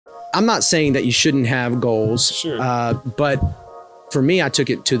I'm not saying that you shouldn't have goals, Sure. But for me, I took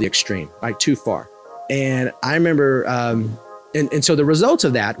it to the extreme, like too far. And I remember, and so the results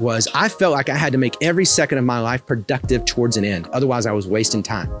of that was I felt like I had to make every second of my life productive towards an end. Otherwise, I was wasting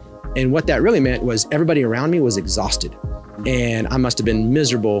time. And what that really meant was everybody around me was exhausted. And I must have been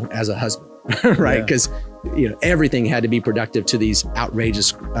miserable as a husband, right? Because everything had to be productive to these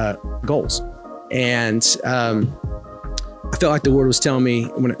outrageous goals. And I felt like the Lord was telling me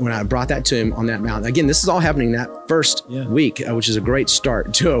when I brought that to him on that mountain. Again, this is all happening that first week, which is a great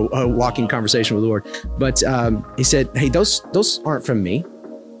start to a walking conversation with the Lord. But he said, hey, those aren't from me.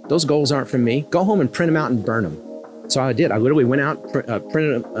 Those goals aren't from me. Go home and print them out and burn them. So I did. I literally went out,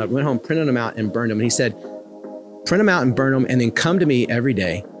 went home, printed them out and burned them. And he said, print them out and burn them, and then come to me every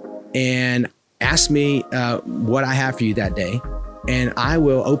day and ask me what I have for you that day. And I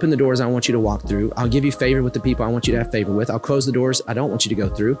will open the doors I want you to walk through. I'll give you favor with the people I want you to have favor with. I'll close the doors I don't want you to go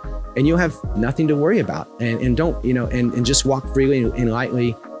through, and you'll have nothing to worry about. And don't, and just walk freely and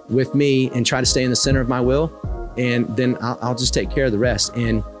lightly with me and try to stay in the center of my will. And then I'll just take care of the rest.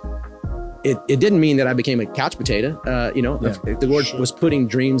 And it didn't mean that I became a couch potato. If the Lord was putting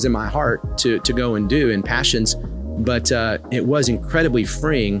dreams in my heart to go and do, and passions, but it was incredibly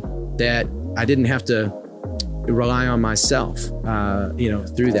freeing that I didn't have to rely on myself,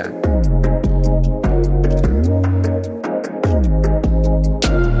 through that.